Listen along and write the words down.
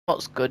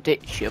What's good?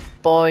 It's your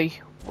boy.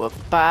 We're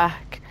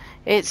back.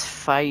 It's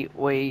fight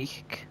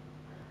week.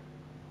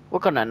 We're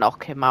gonna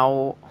knock him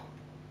out.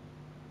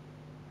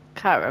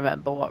 Can't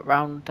remember what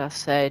round I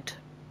said,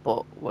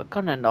 but we're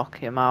gonna knock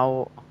him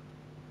out.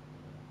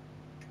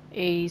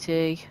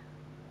 Easy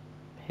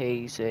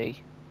peasy.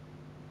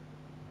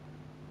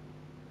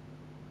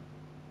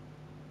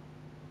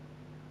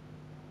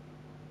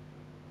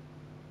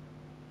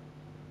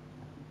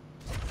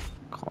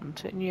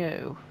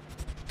 Continue.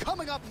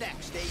 Coming up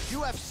next, a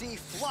UFC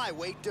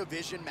flyweight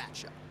division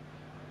matchup.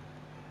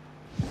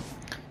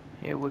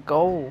 Here we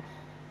go.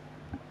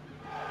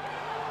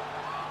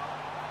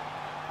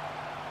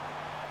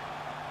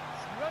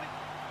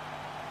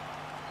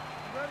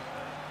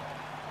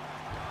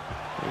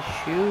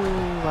 It's you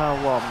I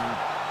want.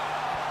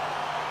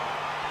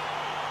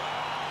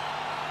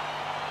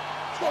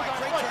 All right,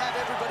 great to have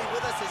everybody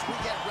with us as we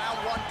get round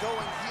one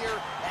going here.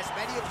 As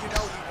many of you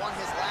know, he won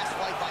his last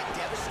fight by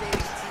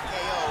devastating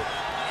TKO.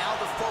 Now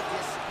the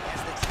focus,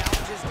 as the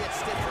challenges get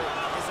stiffer,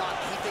 is on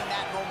keeping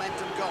that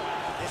momentum going.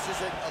 This is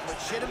a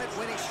legitimate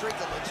winning streak,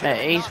 a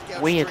legitimate He's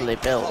knockout weirdly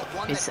streak, built. but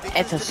one He's that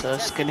ever figures to so be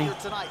tested skinny. here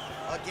tonight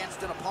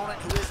against an opponent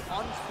who is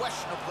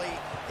unquestionably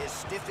his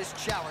stiffest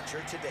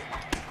challenger to date.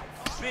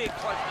 Big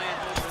punch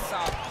lands over the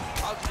top.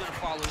 How's he gonna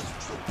follow this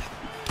through?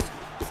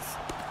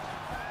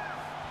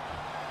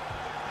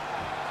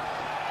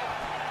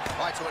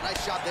 All right, so a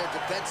nice shot there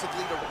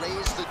defensively to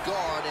raise the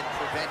guard and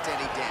prevent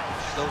any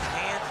damage. Those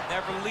hands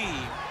never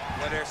leave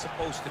where they're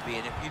supposed to be,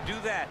 and if you do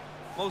that,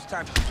 most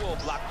times you will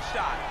block the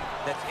shot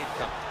that's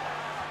incoming.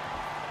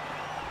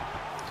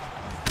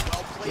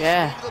 Well placed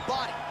into the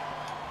body.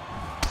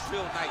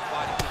 Real nice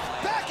body kick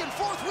land. Back and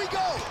forth we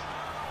go.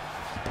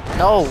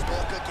 No!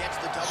 Smoke against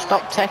the double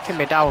Stop leg taking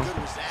me takedown. down, How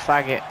good was that?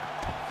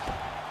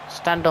 faggot.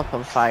 Stand up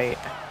and fight.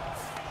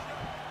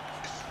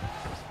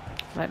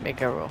 Let me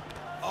go.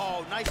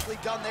 Oh, nicely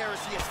done there as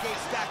he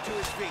escapes back to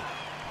his feet.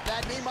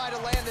 That knee might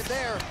have landed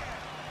there.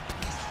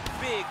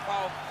 Big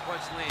powerful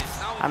punch lands.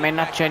 Now I mean,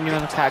 I back-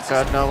 genuinely can't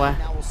go nowhere.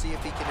 Now we'll see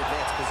if he can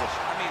advance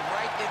position. I mean,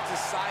 right into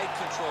side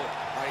control.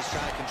 All right, he's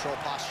trying to control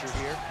posture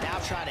here. Now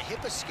trying to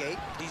hip escape.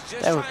 He's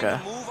just There we trying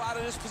to go. move out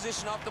of this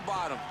position off the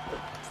bottom.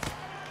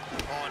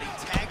 Oh, and he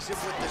tags him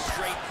with the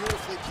straight,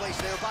 beautifully placed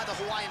there by the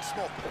Hawaiian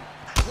Smoke.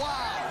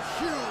 Wow,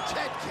 huge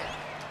head kick.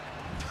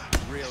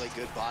 Really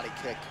good body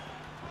kick.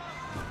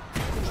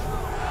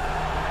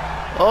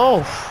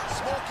 Oh!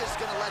 Smoke is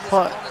going to let his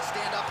Put, opponent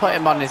stand up. put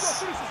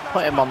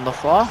him on the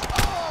floor.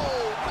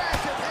 Oh,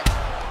 massive head.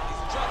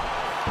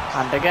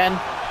 And again.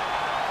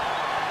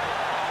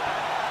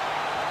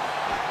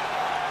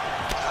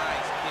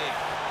 Nice kick.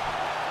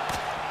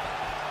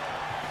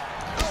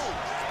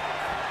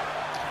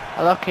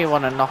 I look, you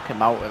want to knock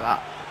him out with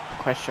that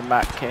question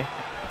mark kick.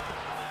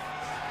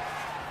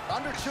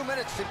 Under 2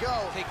 minutes to go.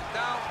 Take it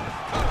down,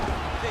 counter.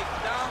 Take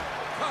it down,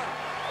 counter.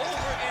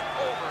 Over and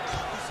over,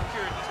 he's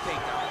securing these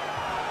takedowns.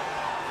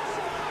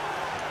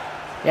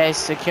 Yeah, he's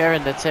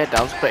securing the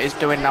takedowns, but he's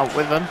doing that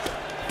with them.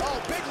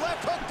 Oh, big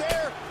left hook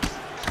there.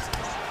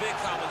 Big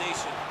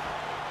combination.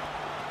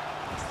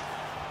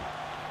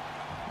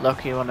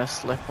 Look, you want to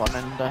slip one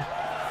in there.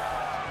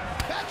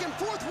 Back and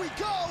forth we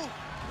go.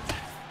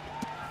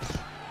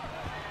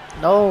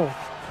 No!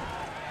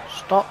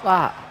 Stop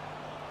that.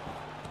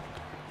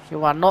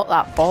 You are not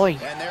that boy.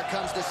 And there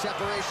comes the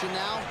separation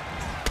now.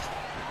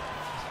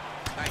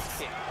 Nice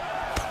kick.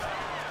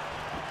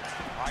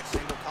 All right,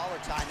 single collar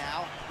tie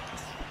now.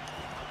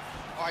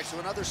 All right, so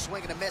another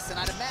swing and a miss. And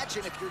I'd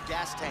imagine if your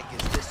gas tank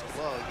is this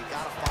low, you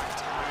got to find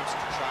times to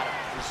try to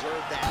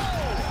preserve that.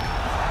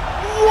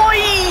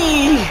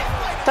 Whee!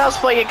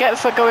 That's what you get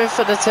for going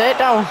for the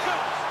takedown.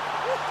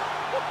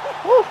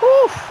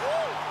 Woohoo!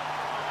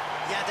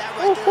 Yeah, that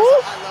right there is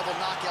a high-level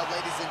knockout,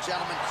 ladies and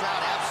gentlemen. Crowd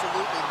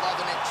absolutely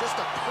loving it. Just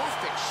a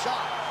perfect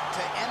shot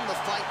to end the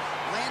fight.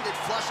 Landed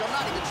flush. I'm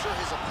not even sure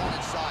his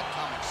opponent saw it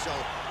coming. So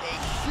a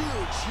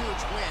huge,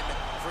 huge win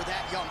for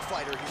that young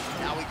fighter here.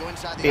 Now we go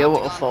inside the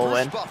Beautiful octagon.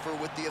 win. Bruce Buffer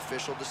with the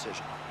official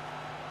decision.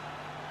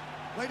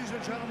 Ladies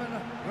and gentlemen,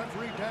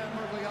 referee Dan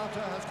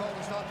Murgliata has called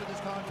a stop to this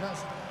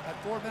contest at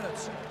 4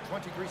 minutes,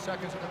 23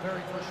 seconds in the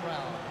very first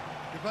round.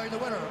 Declaring the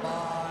winner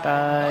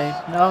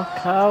By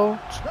knockout,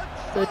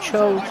 the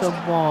chosen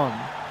one.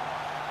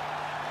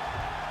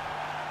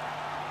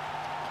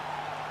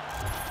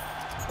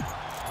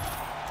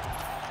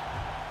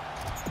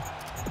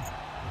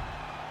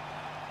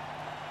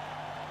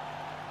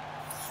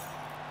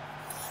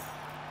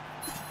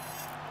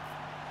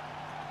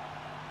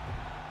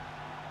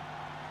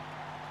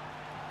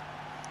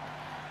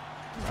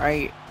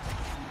 Right.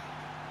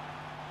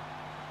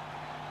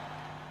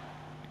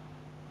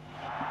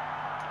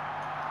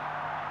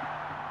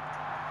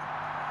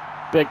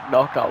 Big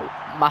knockout.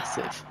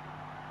 Massive.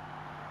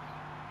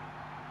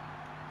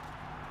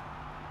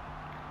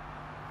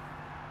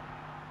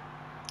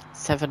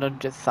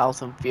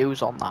 $700,000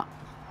 views on that.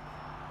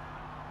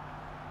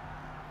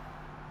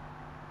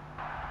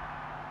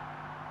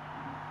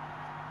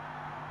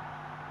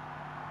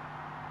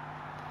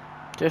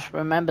 Just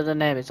remember the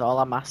name is all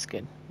I'm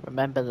asking.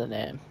 Remember the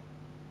name.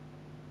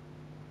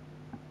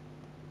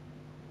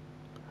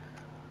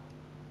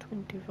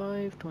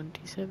 25,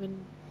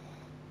 27.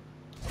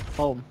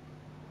 Boom.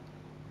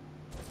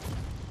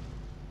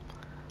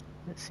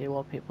 Let's see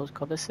what people's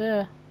got to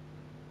say.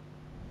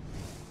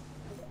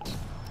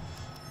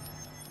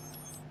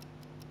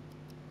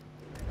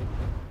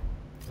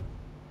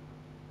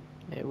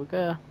 Here we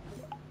go.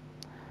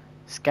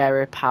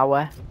 Scary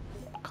power.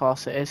 Of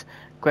course it is.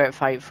 Great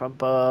fight from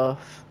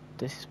both.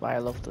 This is why I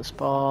love the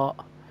sport.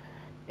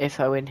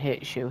 If Owen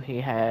hits you, he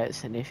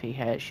hurts, and if he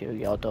hurts you,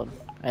 you're done.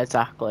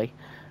 Exactly.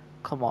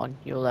 Come on,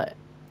 you let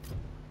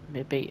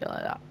me beat you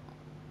like that.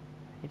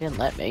 You didn't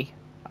let me.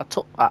 I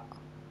took that.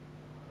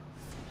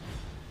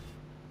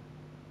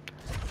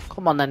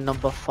 Come on then,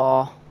 number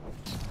 4.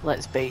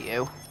 Let's beat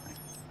you.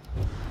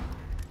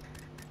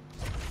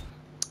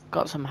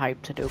 Got some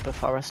hype to do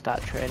before I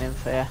start training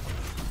for you.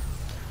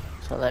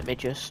 So let me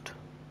just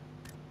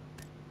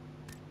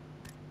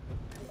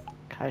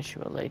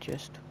casually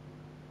just.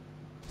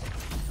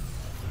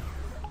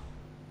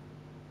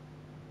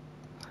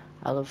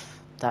 I love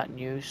that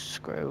new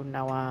screw.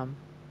 Now I'm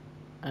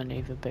an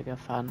even bigger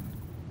fan.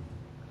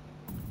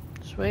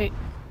 Sweet.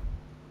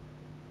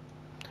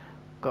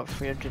 Got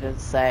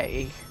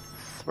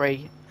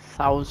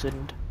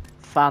 333,000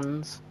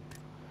 fans.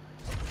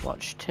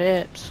 Watch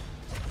tapes.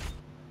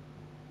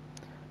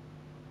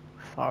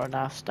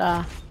 4.5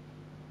 star.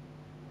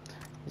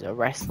 He's a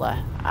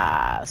wrestler.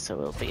 So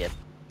he'll be a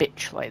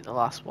bitch like the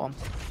last one.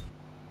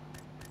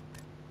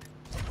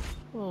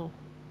 Oh.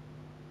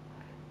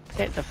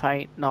 Hit the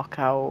fight,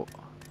 knockout,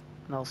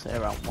 and I'll say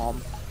round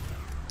 1.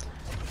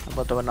 And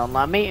we'll do an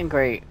online meet and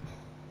greet.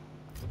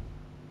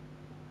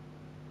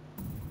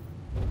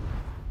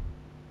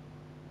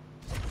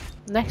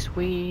 Next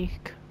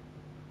week.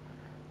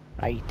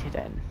 Righty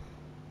then.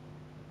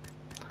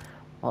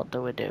 What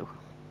do we do?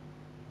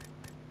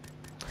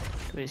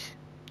 Do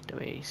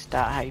we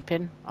start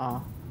hyping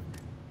or?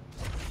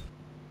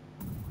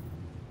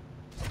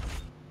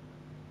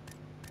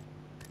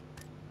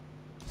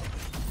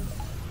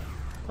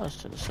 Close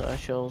to the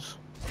socials.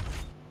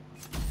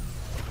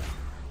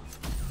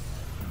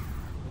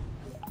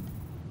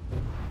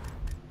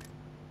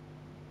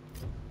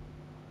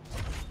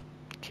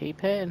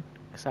 Keep hitting,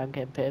 because I'm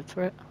getting paid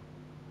for it.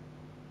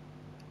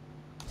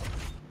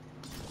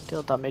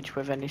 Deal damage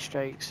with any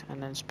strikes,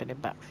 and then spinning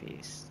back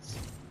feasts.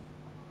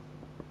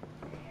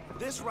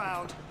 This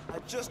round, I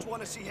just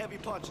want to see heavy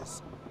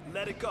punches.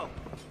 Let it go.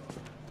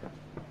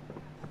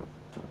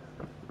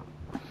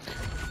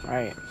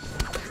 Right.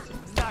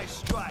 Nice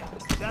strike.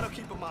 That'll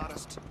keep him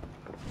honest.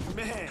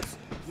 Man,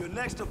 your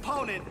next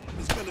opponent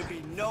is gonna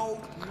be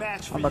no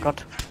match for you. Oh my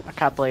god, I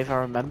can't believe I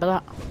remember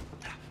that.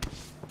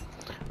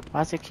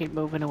 Why does it keep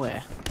moving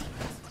away?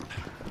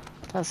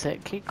 That's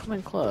it, keep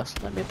coming close.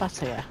 Let me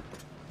batter you.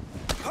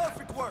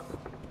 Perfect work.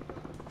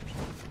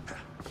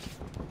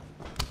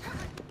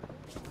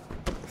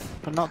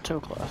 But not too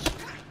close.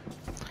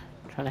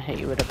 I'm trying to hit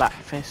you with a back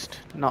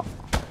fist, not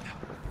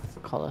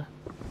collar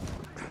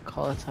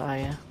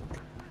tie you.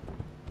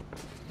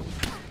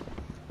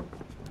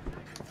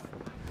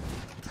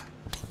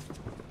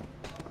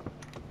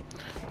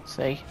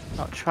 See,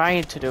 not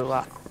trying to do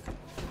that.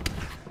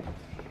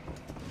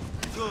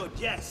 Good,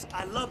 yes.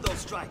 I love those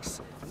strikes.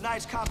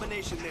 Nice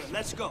combination there.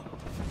 Let's go.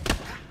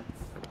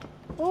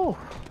 Oh.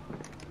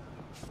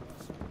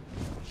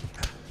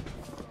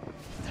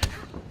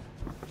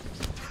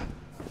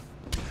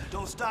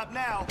 Don't stop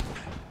now.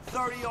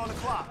 30 on the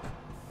clock.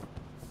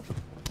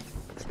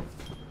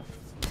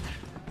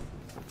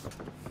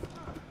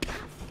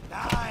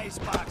 Nice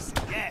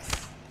boxing,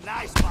 yes.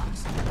 Nice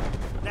boxing.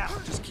 Now,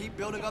 just keep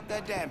building up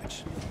that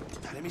damage.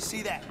 Let me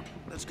see that.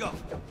 Let's go.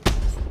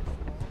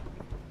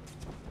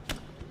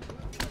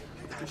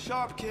 Looking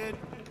sharp, kid.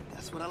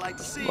 That's what I like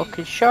to see.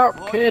 Looking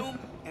sharp, kid. Volume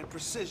and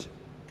precision.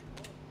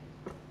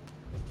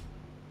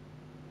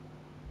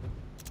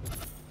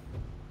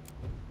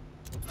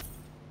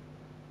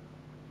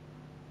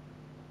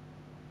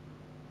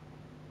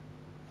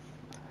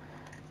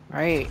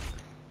 Right.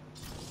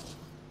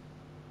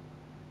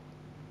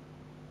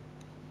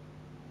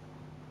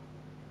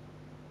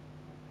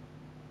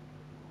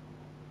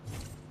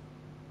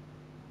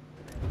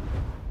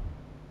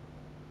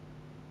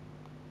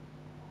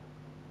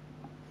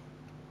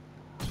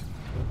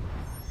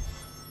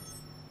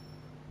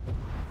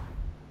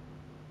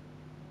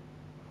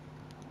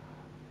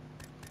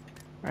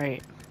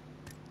 Right.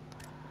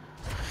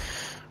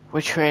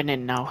 We're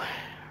training now.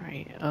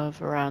 Right,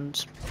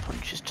 overhands,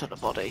 punches to the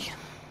body.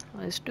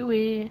 Let's do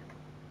it.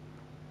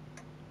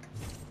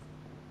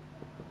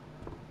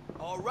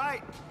 All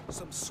right,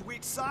 some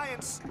sweet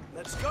science.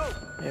 Let's go.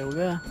 Here we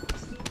go.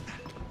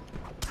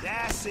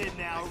 That's it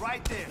now,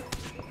 right there.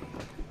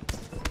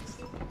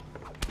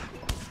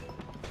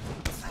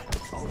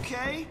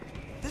 Okay,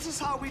 this is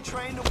how we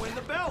train to win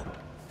the belt.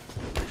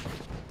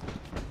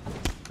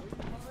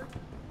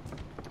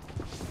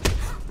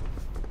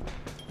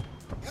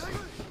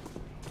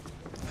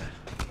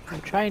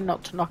 I'm trying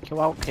not to knock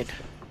you out, kid.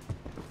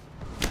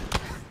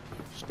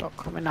 Stop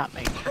coming at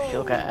me.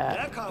 You'll get hurt.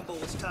 That combo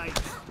was tight.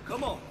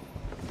 Come on.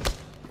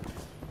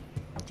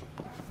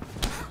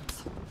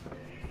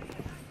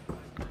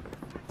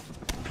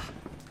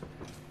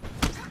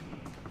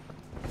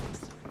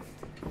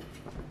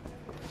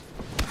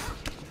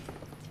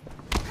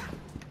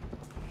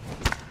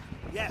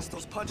 Yes,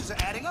 those punches are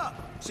adding up.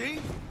 See?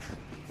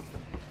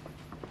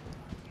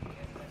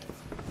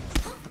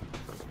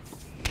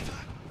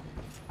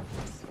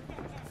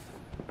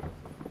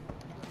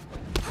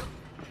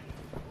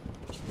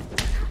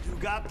 You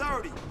got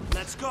 30.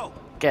 Let's go.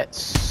 Get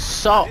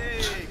socked.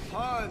 Big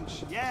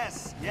punch.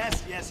 Yes,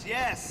 yes, yes,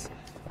 yes.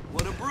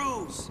 What a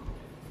bruise.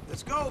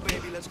 Let's go,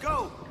 baby. Let's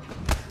go.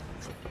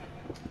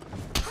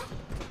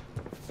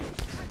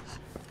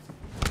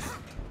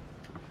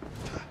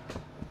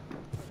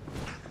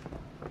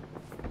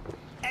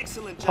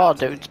 Excellent job. Poor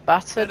today. dude's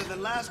battered. Better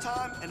than last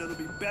time, and it'll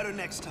be better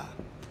next time.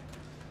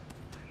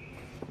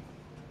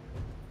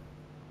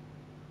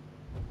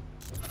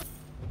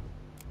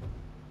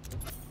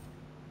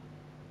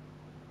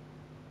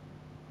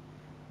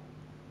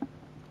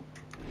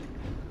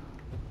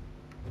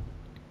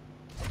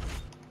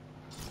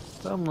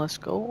 Let's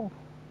go.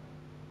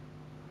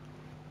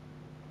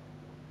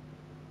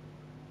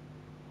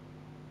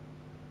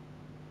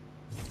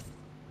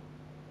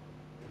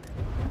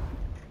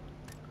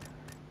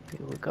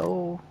 Here we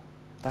go.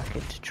 Back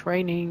into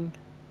training.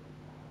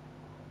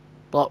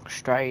 Block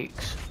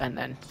strikes and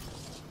then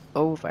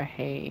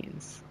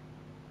overhands.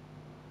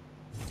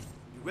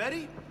 You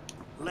ready?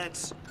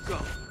 Let's go.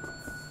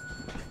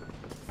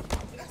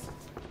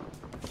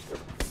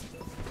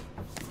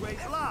 Great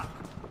block.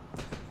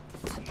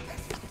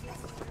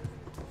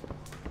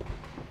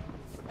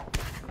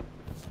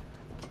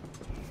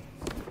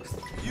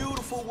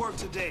 Beautiful work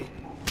today.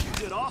 You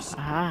did awesome.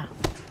 Aha.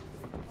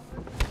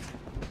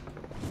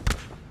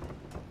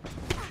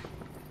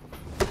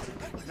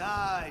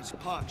 Nice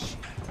punch.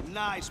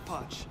 Nice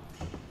punch.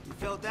 You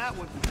felt that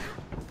one?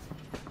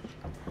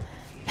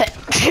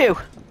 Phew.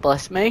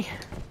 Bless me.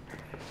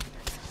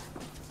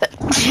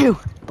 Phew.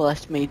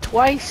 Bless me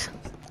twice.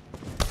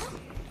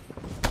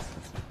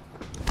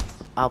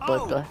 I'll be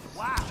blessed.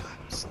 Wow.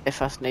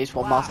 If I sneeze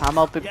one more time,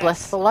 I'll be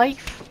blessed for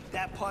life.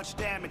 That punch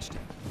damaged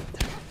him.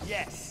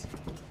 Yes.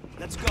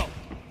 Let's go.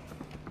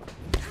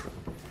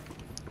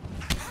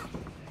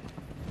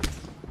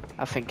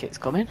 I think it's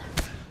coming.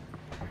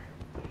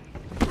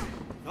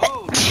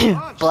 Oh, nice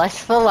punch. Blessed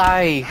for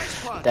life.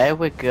 Nice punch. There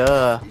we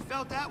go. You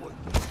felt that one.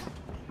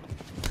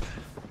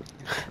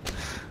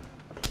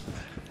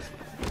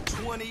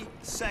 20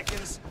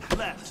 seconds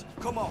left.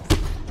 Come on.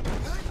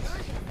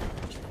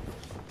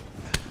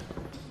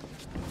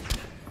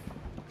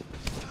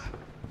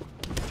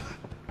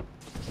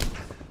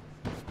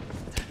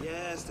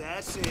 Yes,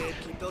 that's it.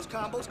 Keep those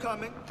combos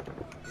coming.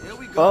 Here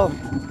we go.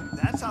 Boom.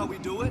 That's how we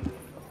do it.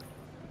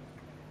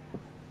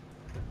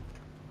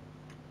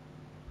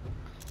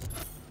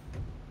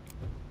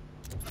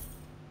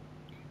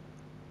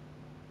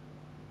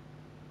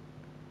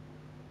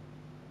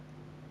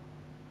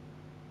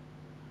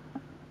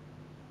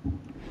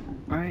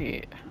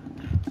 Right.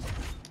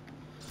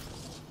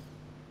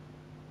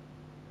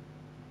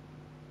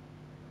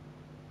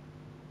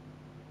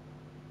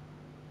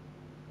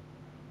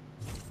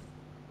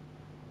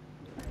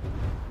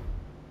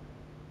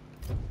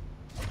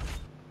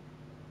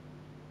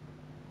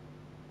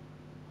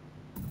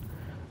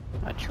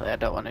 Actually, I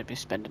don't want to be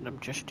spending them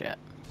just yet.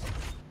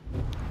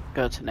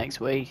 Go to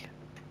next week.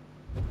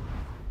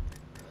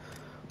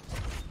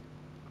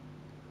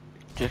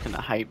 Just gonna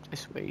hype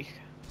this week.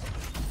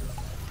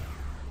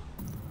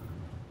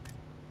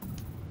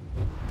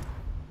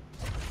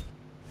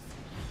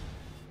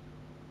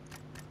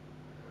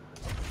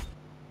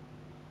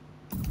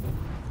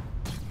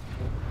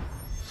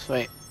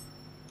 Sweet.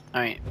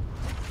 Alright.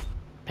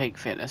 Peak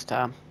fitness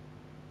time.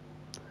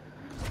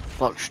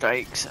 Block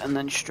strikes and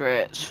then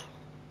straights.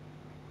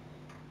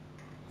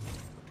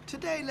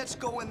 Today, let's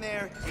go in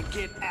there and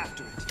get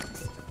after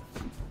it.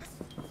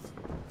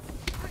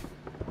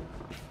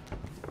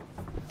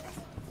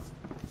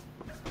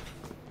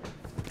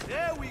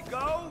 There we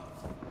go.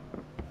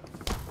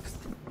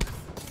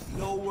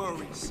 No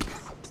worries.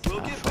 We'll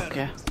get better.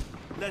 Yeah.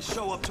 Let's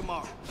show up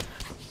tomorrow.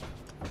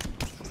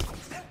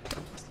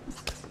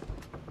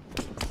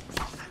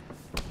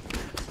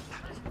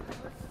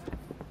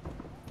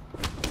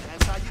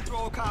 That's how you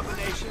throw a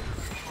combination.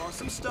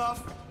 Awesome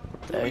stuff.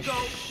 Here we There's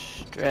go.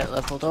 straight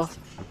leveled up.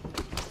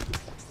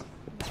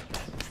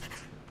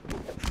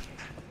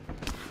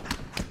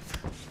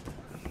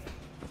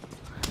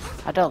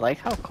 I don't like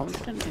how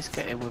confident he's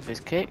getting with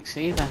his kicks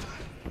either.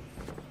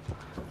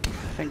 I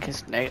think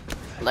his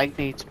leg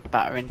needs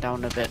battering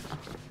down a bit.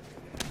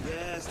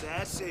 Yes,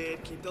 that's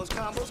it. Keep those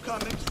combos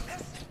coming.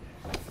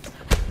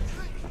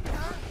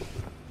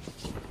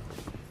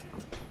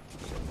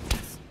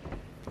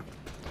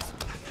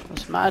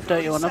 What's the matter?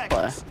 Don't you want to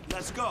play?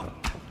 Let's go.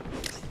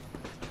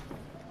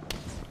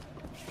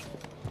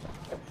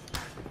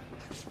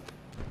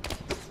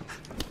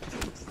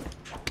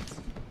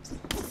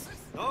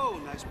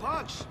 Oh, nice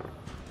punch.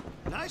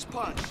 Nice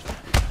punch.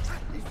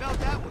 He felt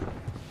that one.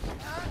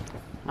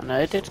 I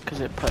know he did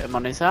because it put him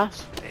on his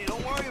ass. Hey,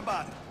 don't worry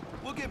about it.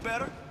 We'll get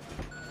better.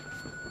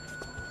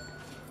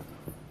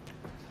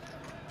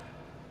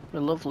 We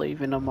love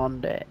leaving them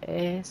on their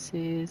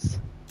aces.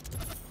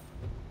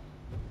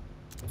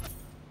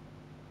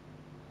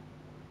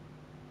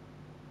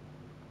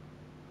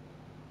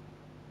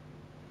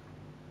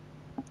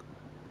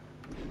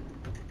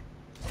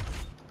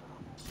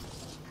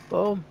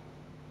 Boom.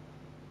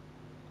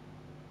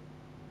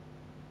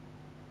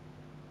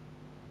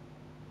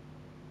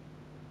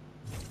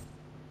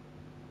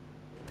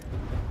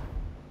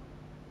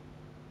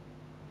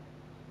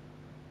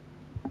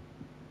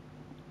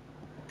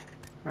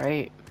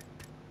 Right.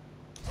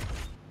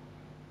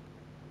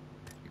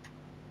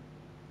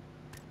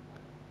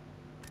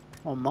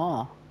 One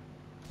more.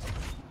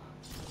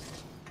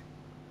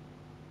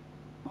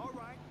 All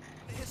right,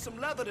 hit some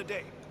leather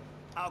today.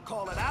 I'll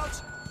call it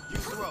out, you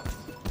throw.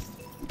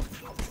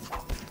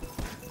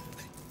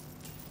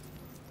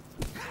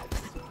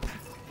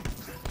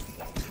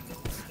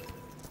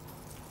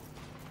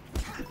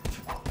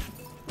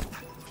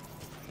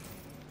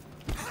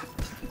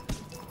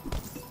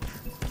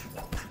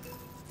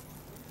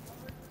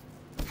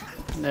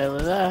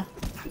 Nearly there.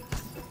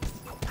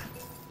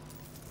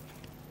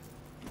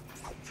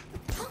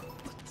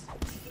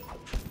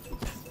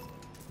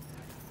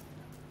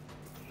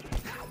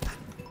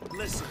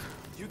 Listen,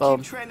 you Boom.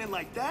 keep training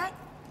like that,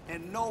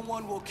 and no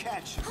one will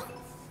catch you.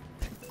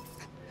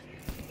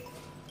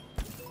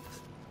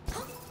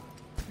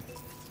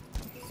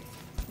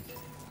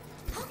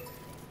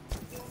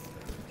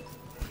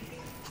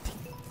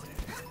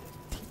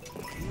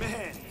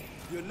 Man,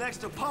 your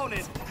next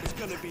opponent is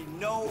gonna be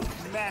no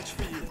match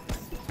for you.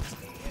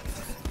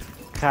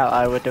 Can't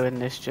lie, we're doing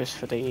this just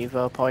for the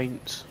Evo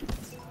points.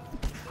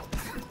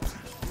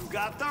 You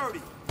got 30.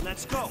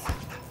 Let's go.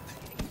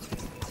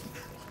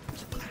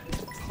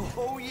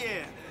 Oh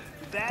yeah,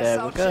 that's There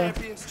how we go.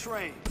 champions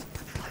train.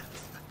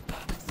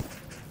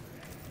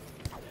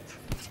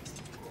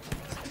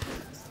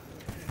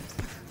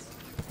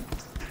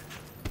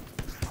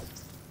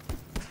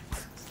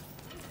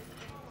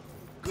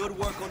 Good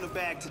work on the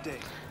bag today.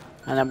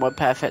 And then we're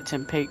perfect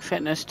in peak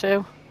fitness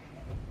too.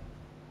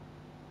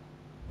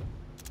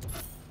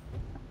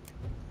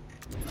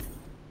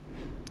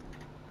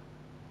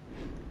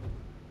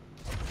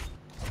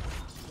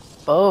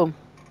 Boom.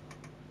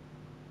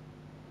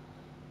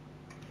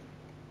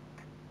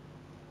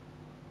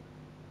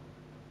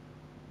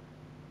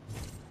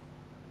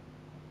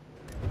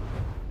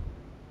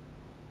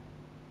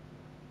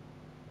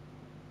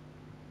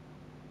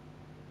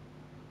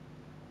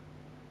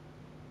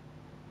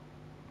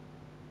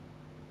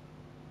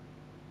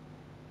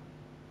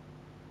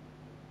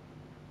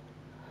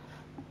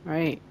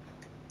 Right.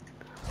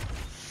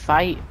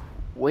 Fight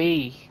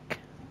week.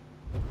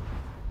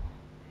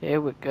 Here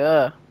we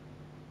go.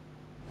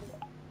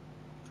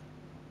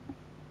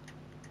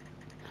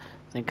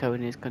 I think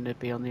Owen is going to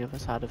be on the other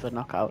side of a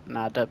knockout.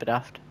 Nah, don't be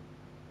daft.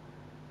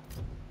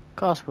 Of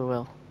course we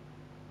will.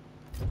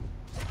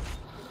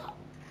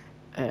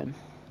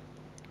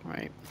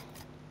 Right.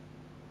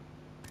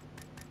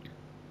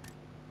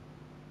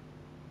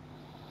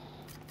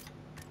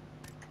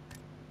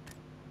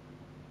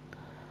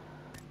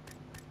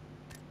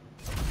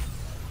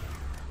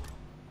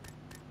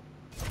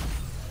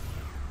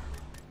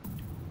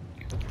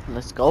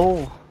 Let's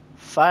go.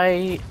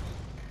 Fight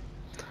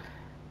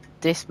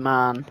this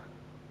man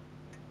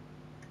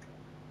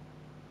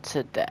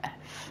to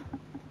death.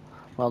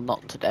 Well,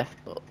 not to death,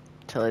 but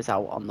till he's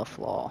out on the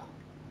floor.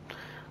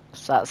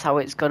 So that's how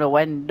it's going to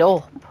end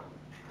up.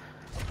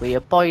 With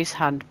your boy's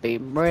hand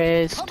being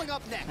raised,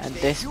 and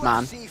this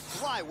man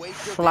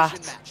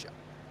flat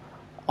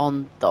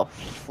on the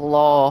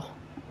floor.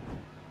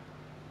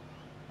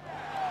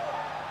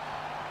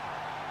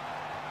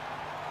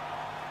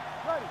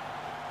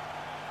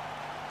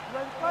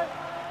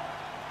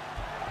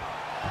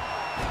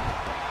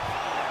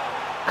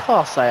 Of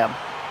course I am.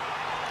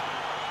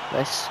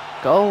 Let's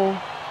go. All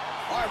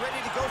right,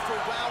 ready to go for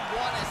round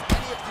one. As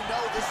many of you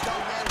know, this young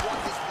man won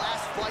his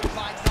last fight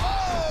by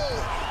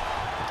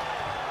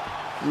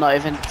Not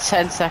even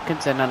 10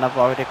 seconds in and I've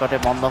already got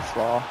him on the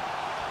floor.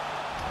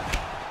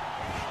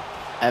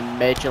 And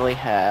majorly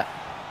hurt.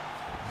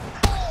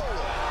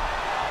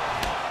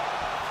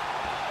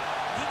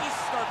 He needs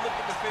to start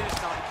looking to finish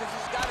now because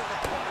he's got his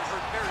opponent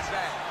hurt very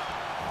bad.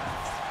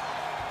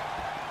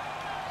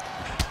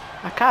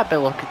 I can't be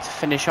looking to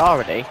finish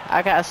already.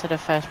 I get us to the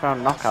first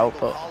round knockout,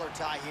 but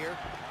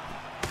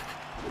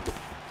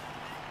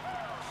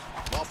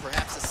well,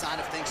 perhaps a sign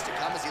of things to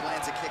come as he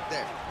lands a kick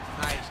there.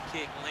 Nice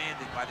kick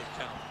landed by the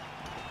gentleman.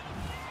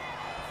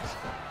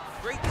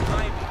 Great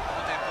timing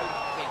when that move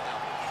came out.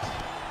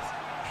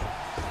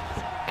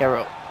 get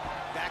up.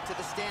 Back to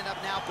the stand-up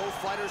now. Both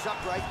fighters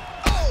upright.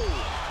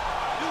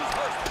 Who's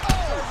first?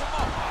 Serve him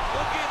up.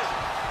 Go get him.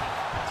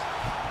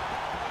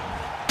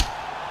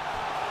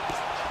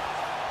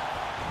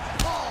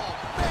 Oh,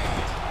 man.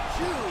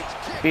 Huge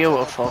kick.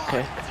 Beautiful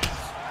kick.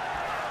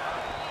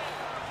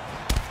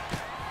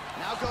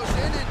 Now goes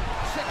in and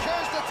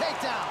secures the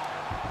takedown.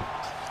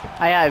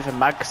 I ain't even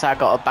mad because I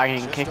got a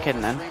banging Just kick in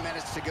over then. 3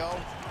 minutes to go.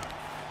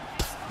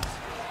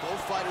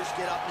 Both fighters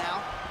get up now.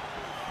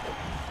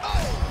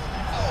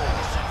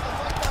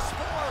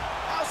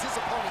 How's his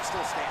opponent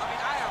still standing? I mean,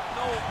 I have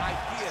no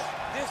idea.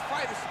 This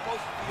fight is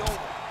supposed to be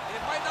over. And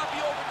it might not be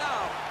over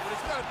now, but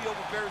it's going to be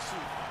over very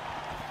soon.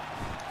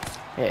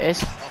 It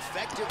is.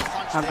 Effective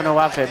punch I'm there going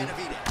to have by him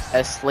Benavidez.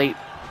 asleep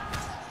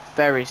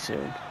very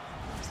soon.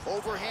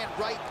 Overhand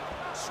right,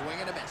 swing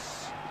and a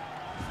miss.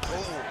 Oh.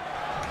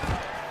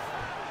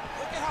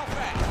 Look at how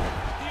fast.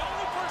 The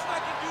only person I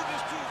can do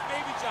this to is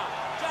Baby John.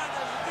 John,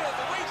 there's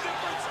a weight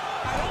difference.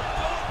 I hope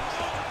you know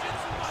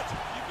jiu-jitsu much.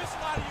 You miss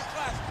a lot of your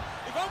classes.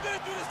 If I'm going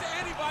to do this to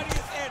anybody,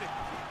 it's Eddie.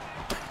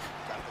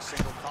 Got the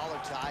single collar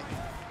tie.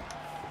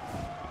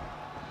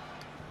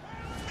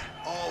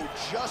 Oh,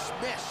 just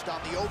missed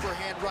on the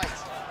overhand right.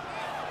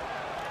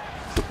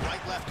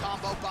 Right-left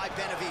combo by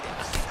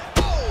Benavidez.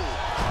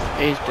 Oh!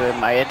 He's doing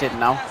my heading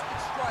now.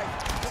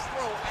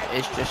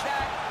 He's just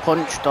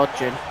punch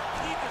dodging.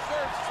 He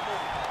deserves this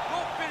move. Go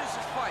finish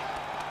his fight.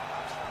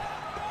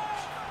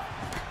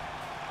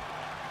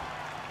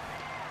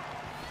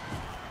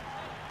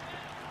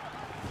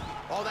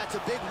 Oh, that's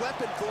a big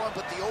weapon for him,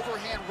 but the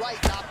overhand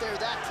right not there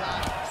that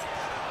time.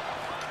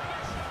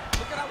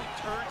 Look at how he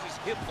turns his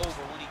hip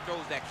over when he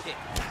throws that kick.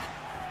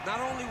 Not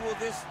only will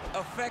this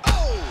affect...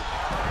 Oh!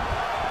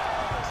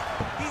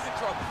 He's in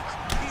trouble.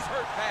 He's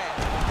hurt bad.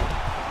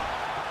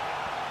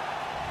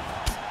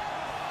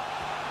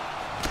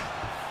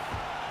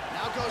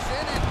 Now goes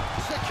in and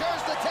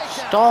secures the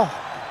takedown. Stop.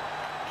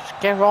 Just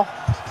get off.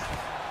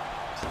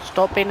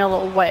 Stop being a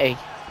little wetty.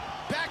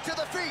 Back to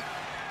the feet.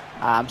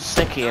 I'm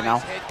sick of you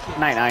now.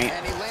 Night night.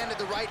 And he landed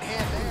the right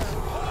hand there.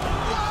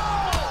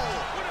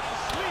 Put him to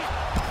sleep.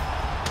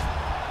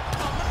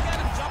 Oh, look at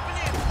him jumping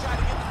in to try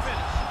to get the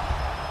finish.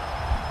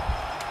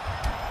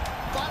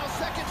 Final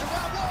seconds of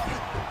round one.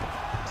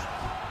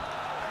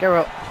 Get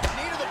up.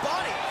 Knee to the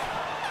body.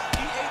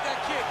 He ate that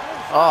kick.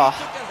 Oh. He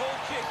took that whole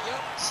kick,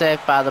 yep.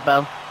 Saved by the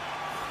bell.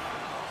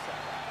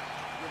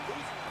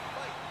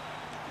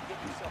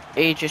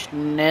 He just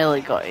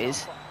nearly got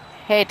his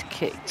head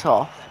kicked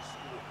off.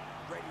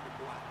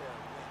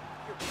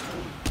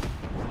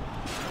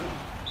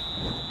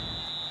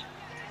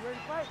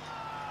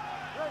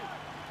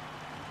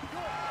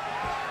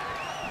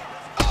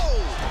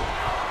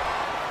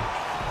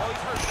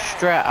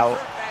 Straight out.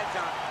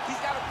 He's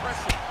got to press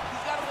it.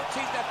 He's got to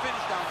chase that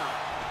finish down now.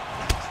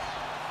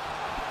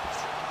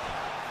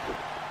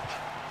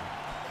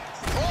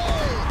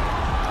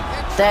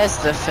 There's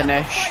the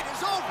finish.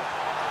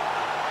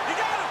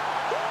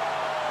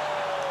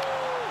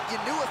 You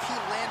knew if he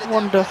landed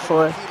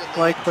Wonderful,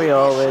 like we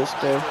always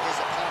do. His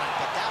opponent,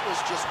 but that was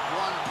just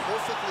one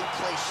perfectly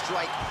placed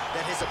strike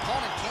that his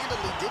opponent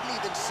candidly didn't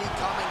even see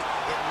coming.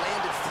 It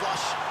landed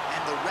flush,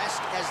 and the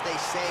rest, as they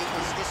say,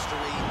 is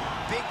history.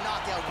 Big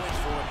knockout win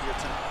for him here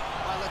tonight.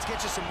 All right, let's get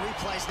you some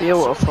replays now.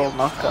 Beautiful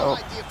knockout. All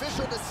right, the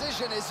official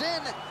decision is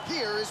in.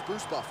 Here is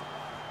Bruce Buffer.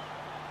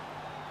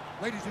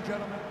 Ladies and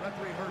gentlemen,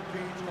 referee Herb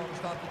Dean's going to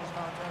stop this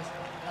contest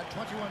at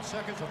 21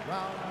 seconds of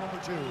round number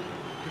 2.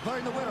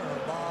 Declaring the winner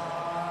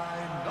by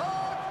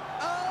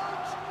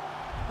knockout,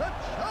 the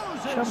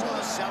chosen So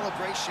the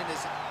celebration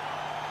is...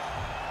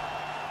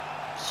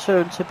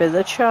 Soon to be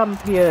the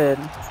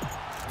champion.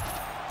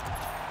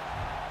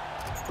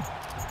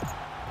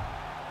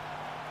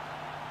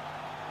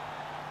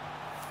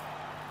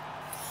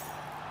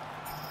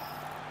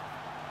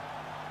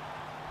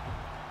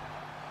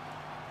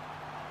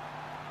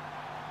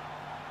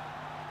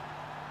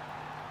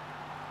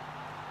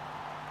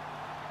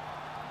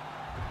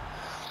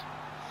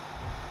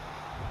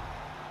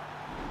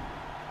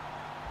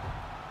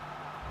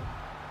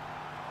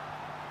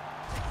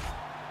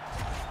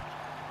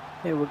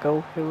 Here we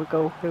go, here we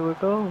go, here we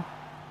go.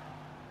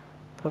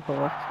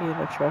 Papalaki in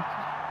a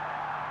track.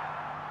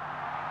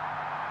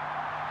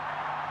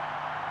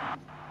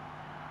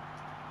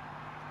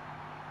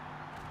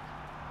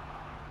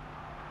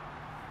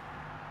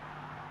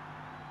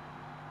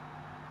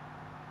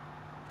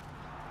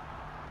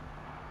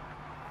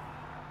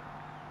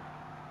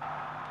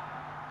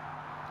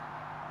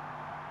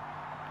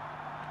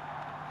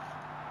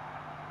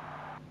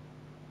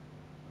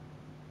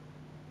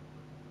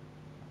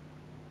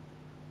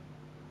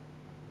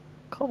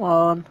 Come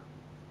on.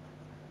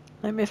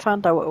 Let me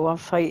find out who I'm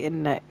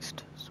fighting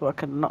next, so I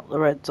can knock the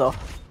Reds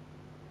off.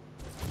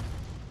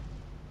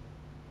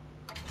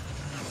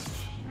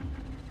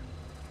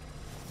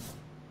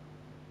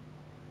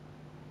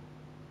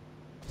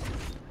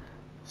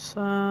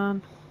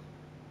 Son.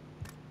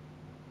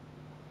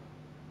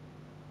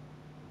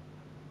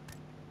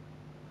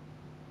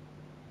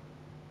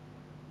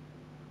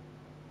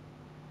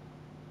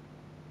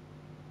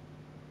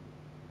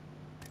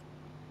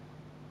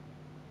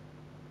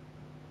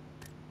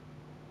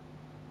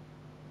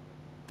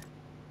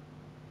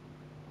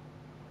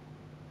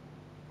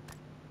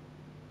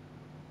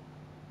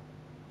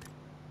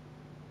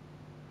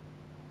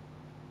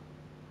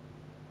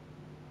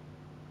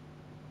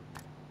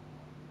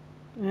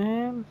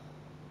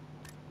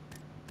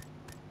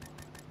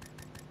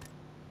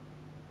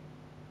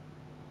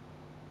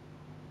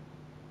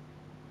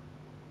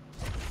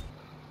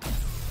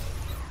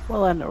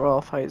 We'll enter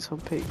all fights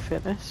on peak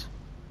fitness.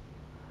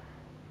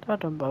 That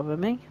don't bother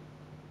me.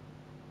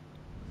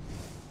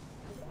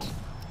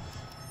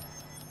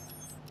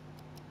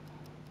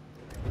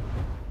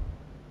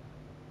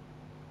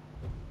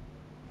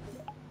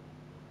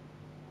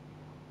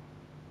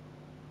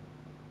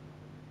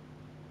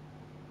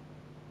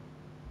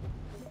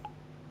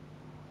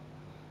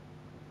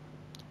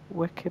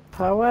 wicked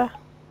power.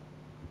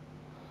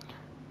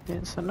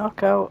 It's a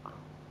knockout.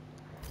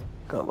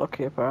 Got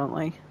lucky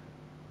apparently.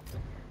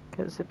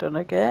 Gets it done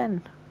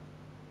again.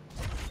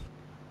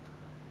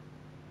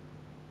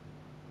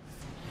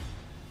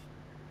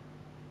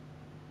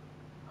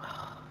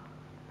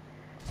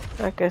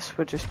 I guess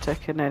we're just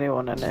taking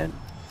anyone and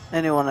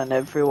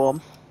everyone.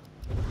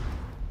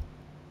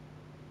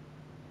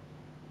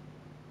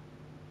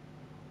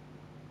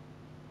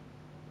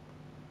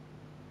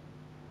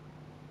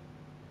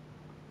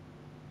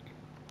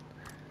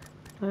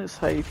 Let's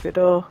hype it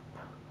up.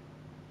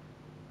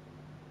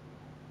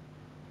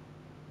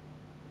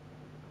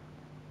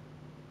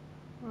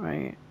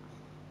 Right.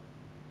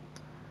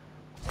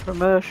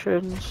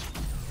 Promotions.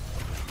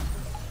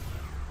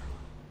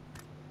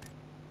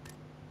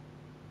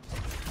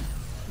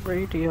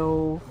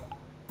 Radio.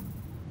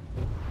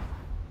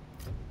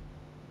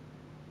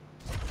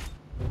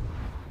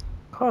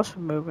 Of course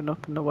we're moving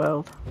up in the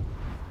world.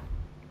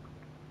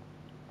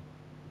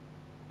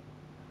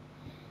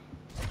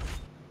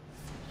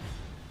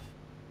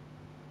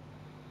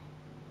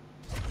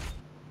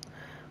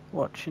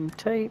 Watching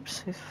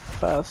tapes is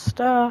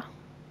 5-star.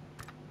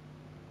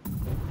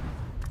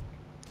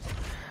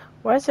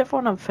 Why is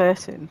everyone I'm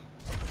facing?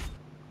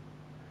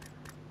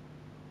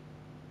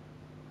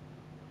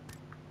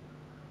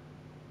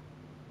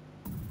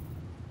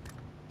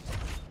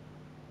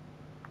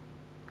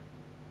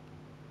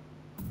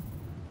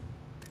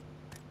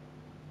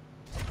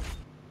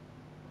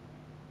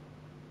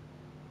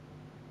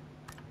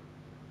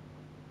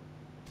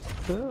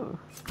 Ooh.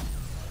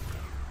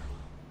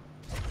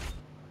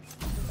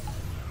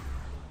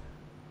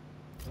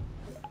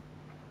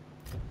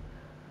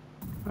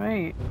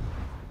 Right.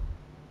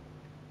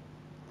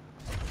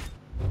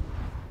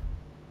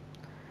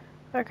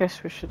 I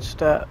guess we should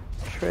start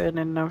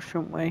training now,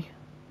 shouldn't we?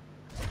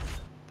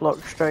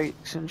 Block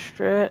strikes and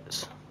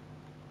straights.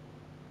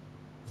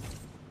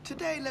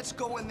 Today, let's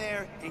go in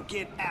there and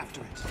get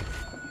after it.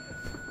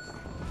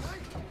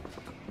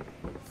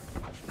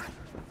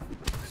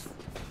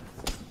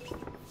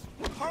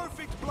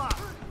 Perfect block.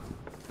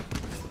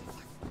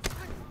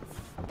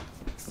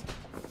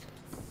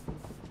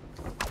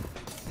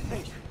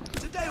 Hey,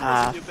 today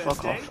wasn't your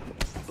best day,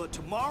 but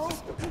tomorrow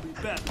will be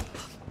better.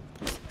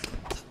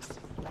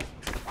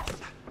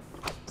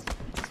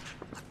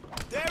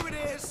 There it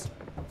is.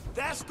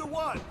 That's the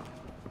one.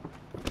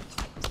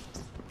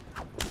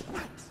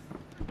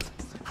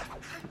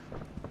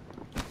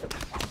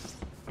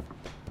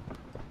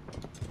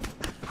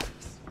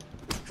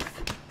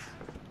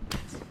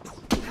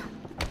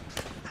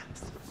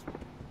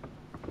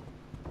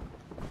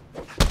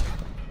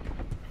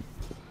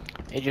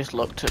 He just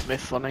looked at me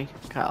funny,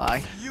 can't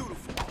lie.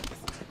 Beautiful.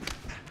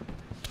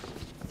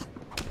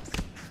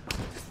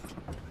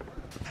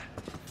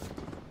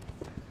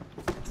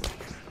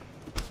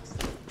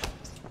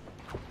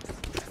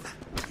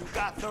 You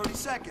got 30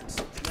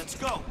 seconds. Let's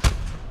go.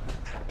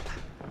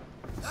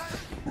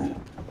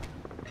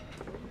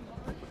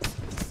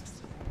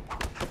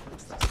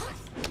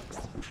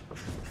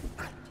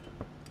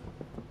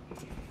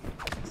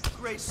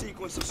 Great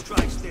sequence of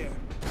strikes there.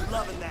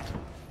 Loving that.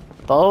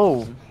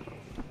 Boom.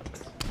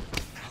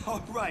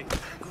 All right,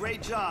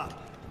 great job.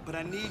 But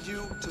I need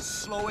you to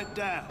slow it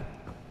down.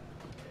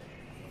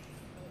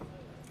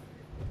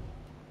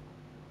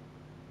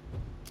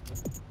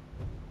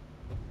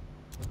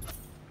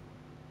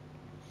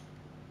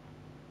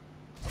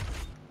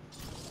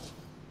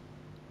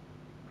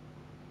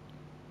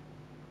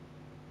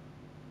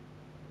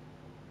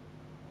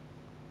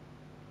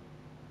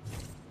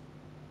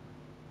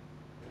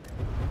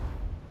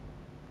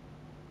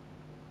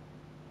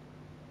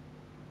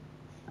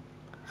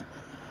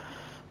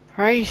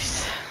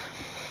 Right.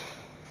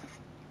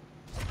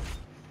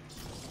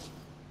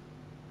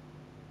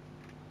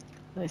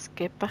 Let's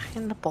get back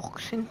in the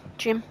boxing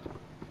gym.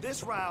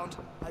 This round,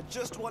 I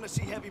just want to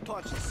see heavy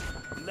punches.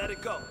 Let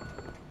it go.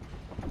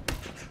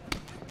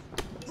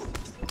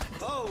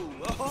 Oh,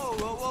 whoa,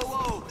 whoa, whoa,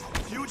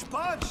 whoa. Huge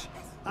punch.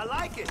 I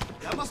like it.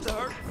 That must have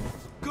hurt.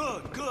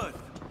 Good, good.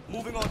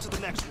 Moving on to the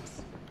next one.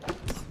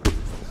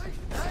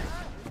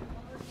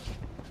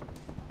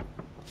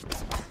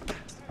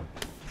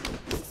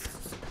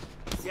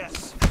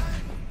 Yes.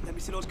 Let me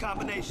see those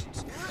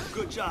combinations.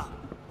 Good job.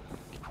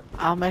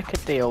 I'll make a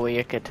deal with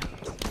you, kid.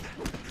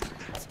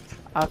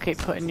 I'll keep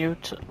putting you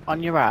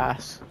on your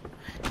ass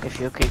if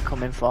you keep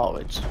coming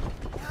forwards.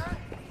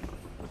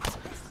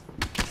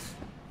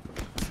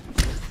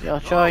 Your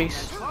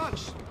choice. Oh, nice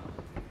punch.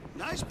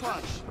 Nice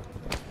punch.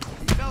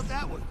 You felt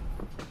that one.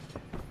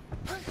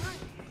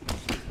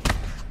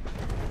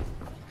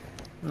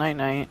 Night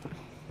night.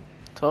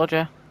 Told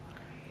ya.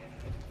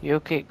 You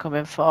keep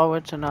coming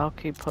forwards and I'll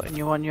keep putting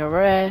you on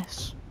your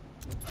ass.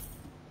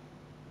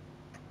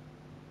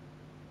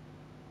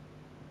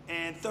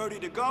 And 30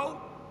 to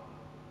go.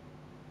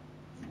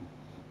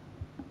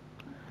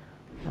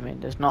 I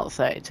mean, there's not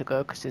 30 to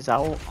go because he's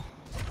out.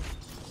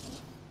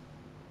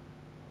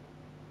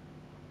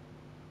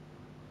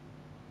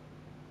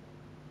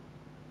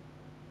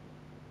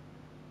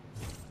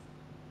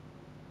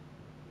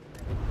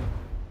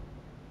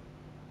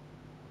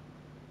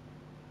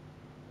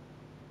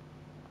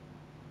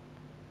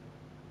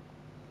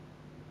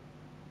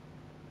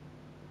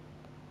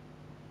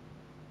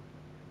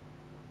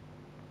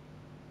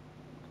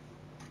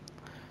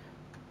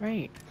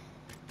 Right.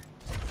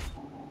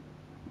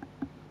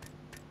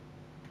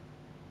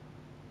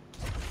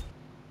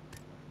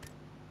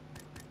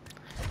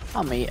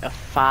 I'll meet a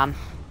fan.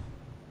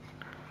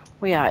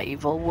 We are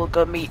evil, we'll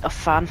go meet a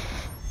fan.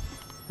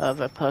 Of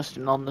a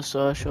posting on the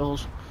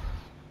socials.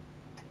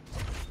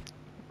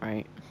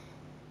 Right.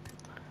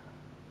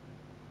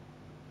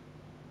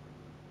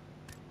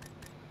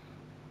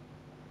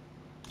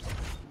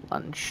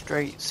 Land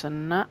straights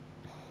and that.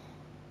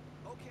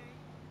 Okay,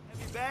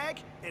 heavy bag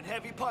and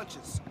heavy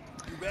punches.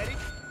 You ready?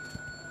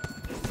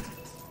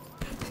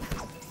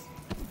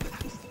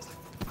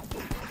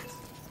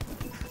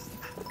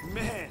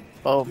 Man,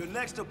 Boom. your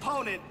next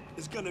opponent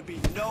is gonna be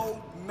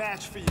no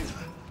match for you.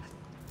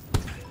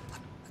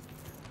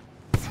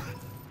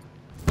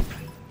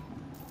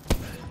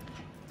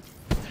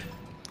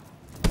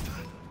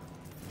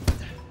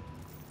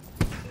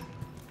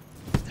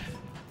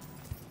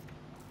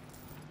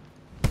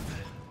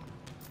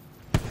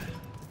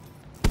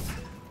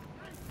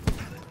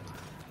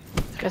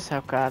 Guess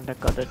I've kinda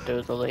gotta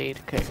do the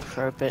lead kick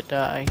for a bit, don't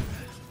I?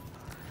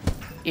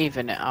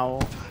 Even it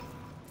out.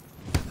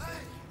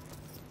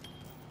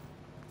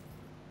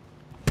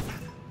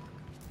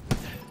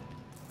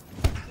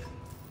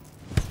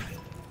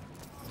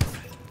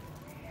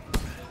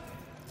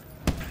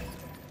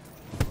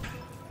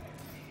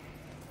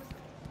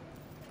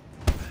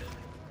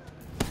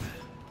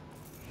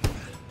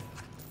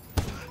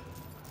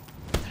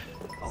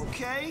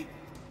 Okay,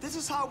 this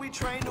is how we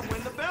train to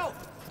win the belt.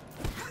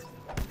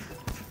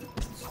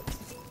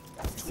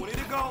 20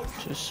 to go.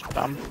 Just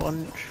spam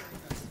punch.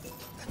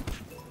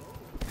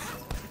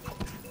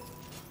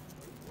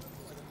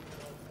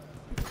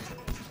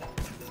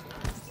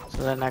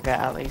 So then I get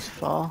at least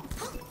 4.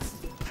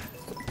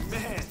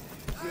 Man,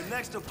 your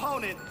next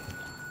opponent.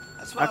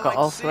 That's what I I got like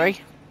all to see.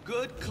 3.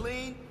 Good,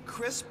 clean,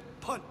 crisp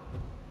punch.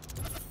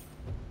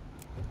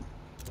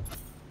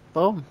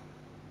 Boom.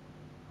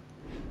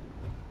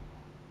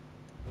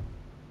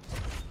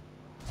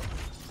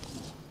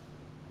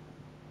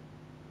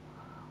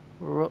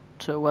 We're up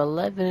to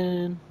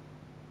 11.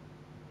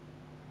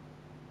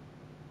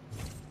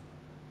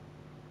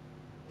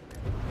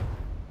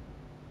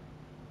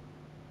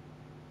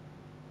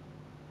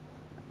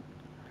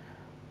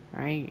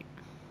 Right.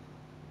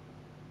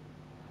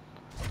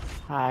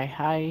 Hi,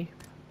 hi.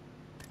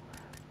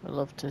 We'd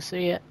love to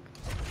see it.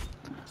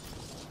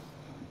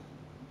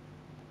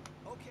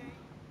 Okay,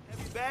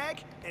 heavy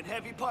bag and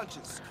heavy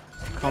punches.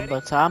 You Combo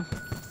ready? time.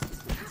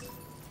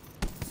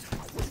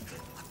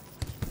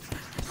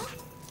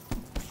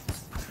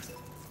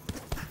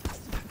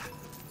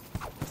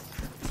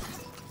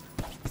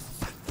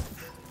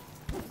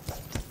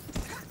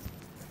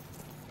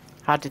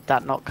 How did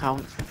that not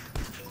count?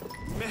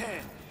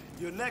 Man,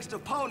 your next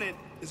opponent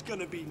is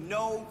gonna be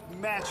no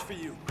match for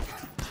you.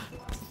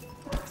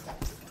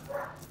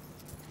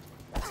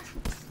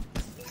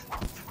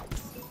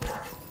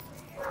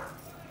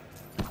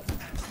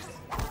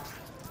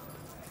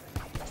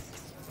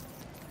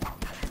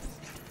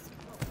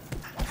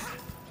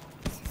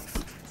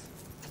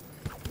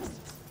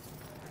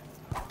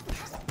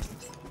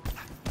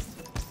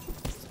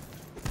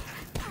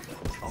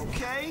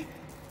 Okay,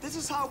 this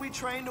is how we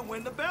train to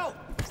win the belt.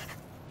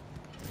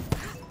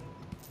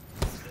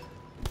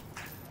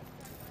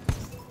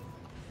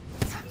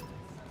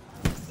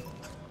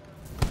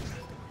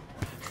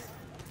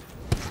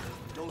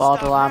 Don't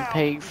Borderline stop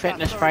now. peak We got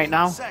fitness 30 right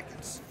now.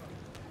 seconds.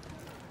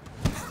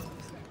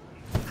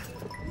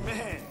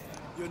 Man,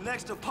 your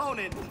next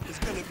opponent is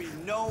gonna be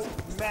no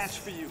match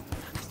for you.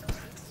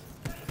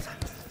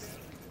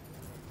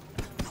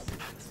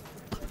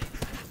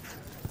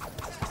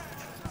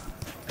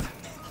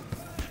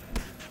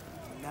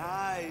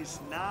 Nice,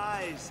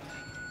 nice.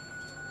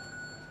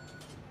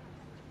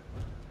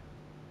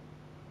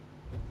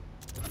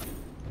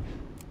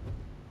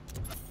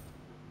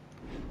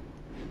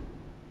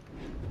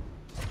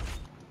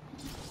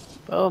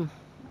 Boom.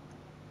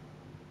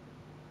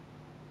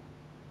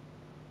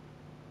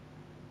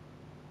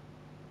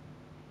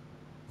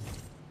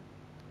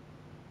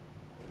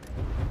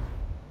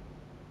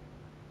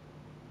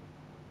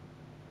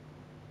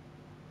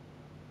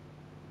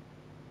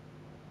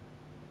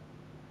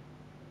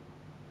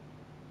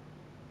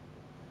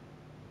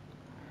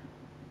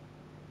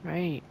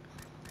 Right.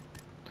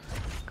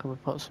 Can we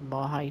put some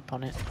more hype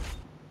on it?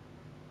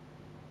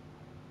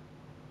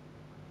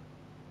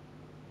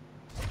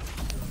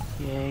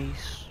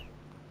 Yes.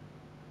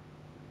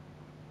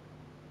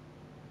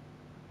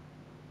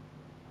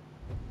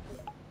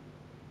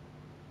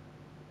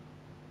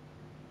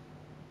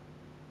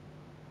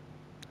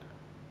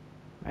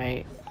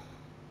 Right.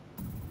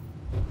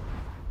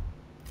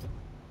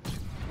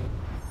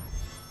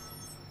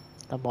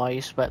 The more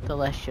you sweat, the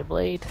less you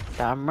bleed.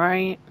 Damn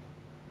right.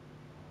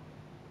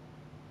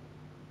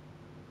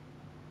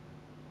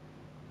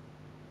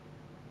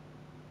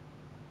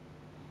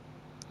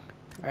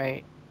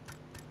 Right.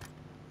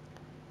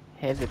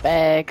 Heavy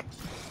bag.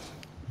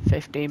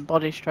 15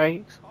 body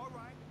strikes. All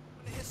right,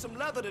 I'm gonna hit some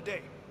leather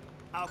today.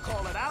 I'll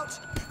call it out,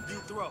 you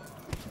throw.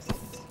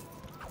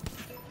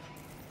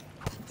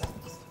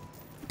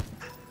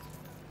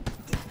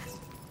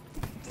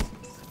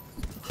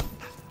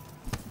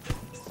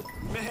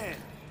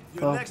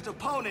 Your next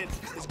opponent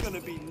is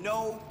gonna be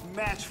no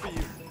match for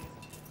you.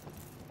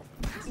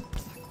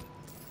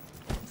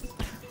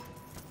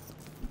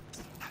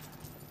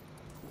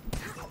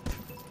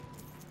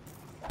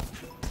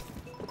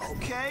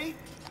 Okay,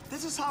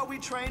 this is how we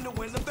train to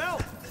win the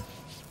belt.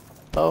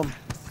 Boom.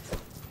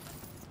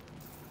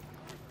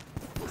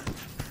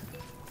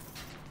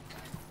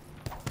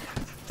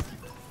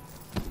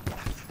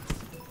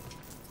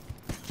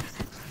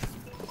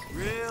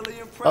 Really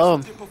impressed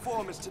with your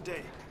performance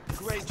today.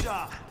 Great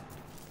job.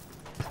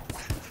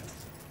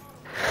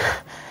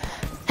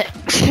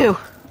 Phew.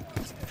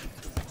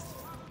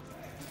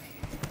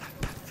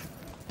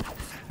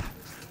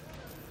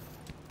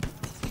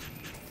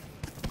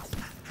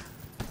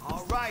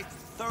 All right,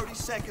 30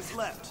 seconds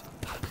left.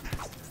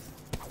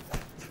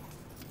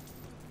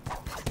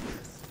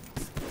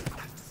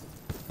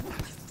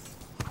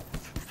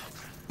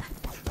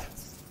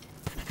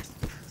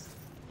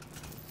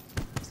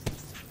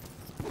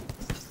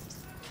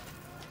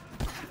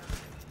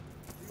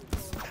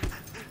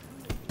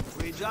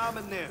 Great job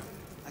in there.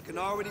 I can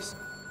already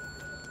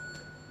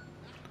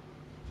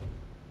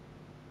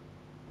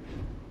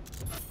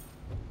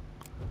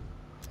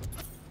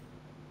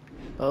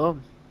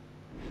Boom.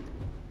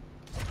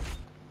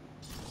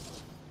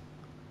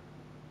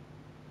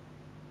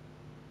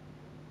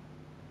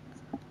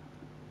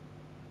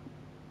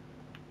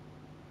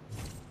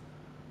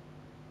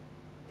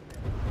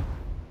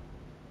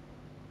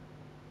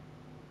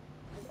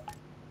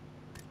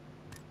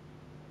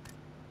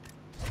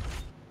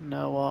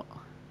 Know what?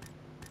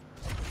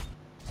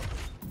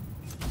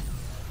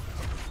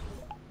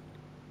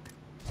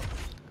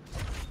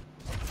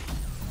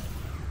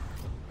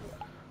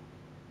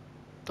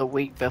 The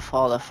week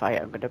before the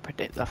fight, I'm going to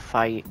predict the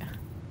fight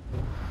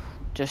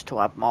just to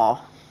add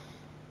more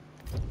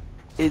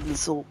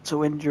insult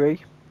to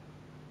injury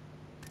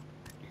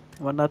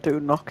when I do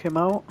knock him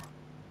out.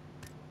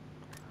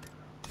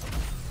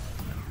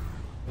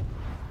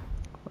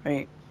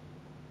 Right.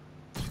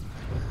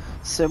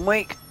 Sim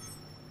week.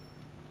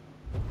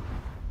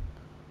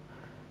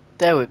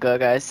 There we go,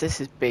 guys. This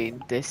has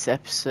been this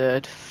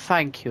episode.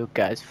 Thank you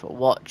guys for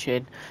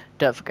watching.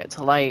 Don't forget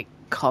to like,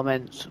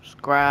 comment,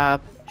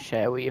 subscribe,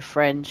 share with your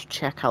friends.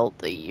 Check out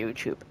the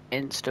YouTube,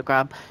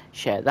 Instagram.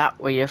 Share that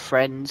with your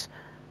friends.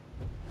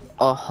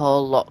 A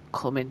whole lot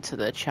coming to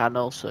the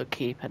channel, so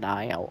keep an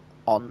eye out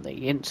on the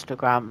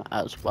Instagram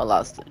as well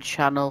as the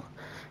channel.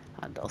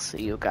 And I'll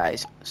see you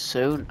guys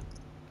soon.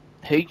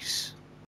 Peace.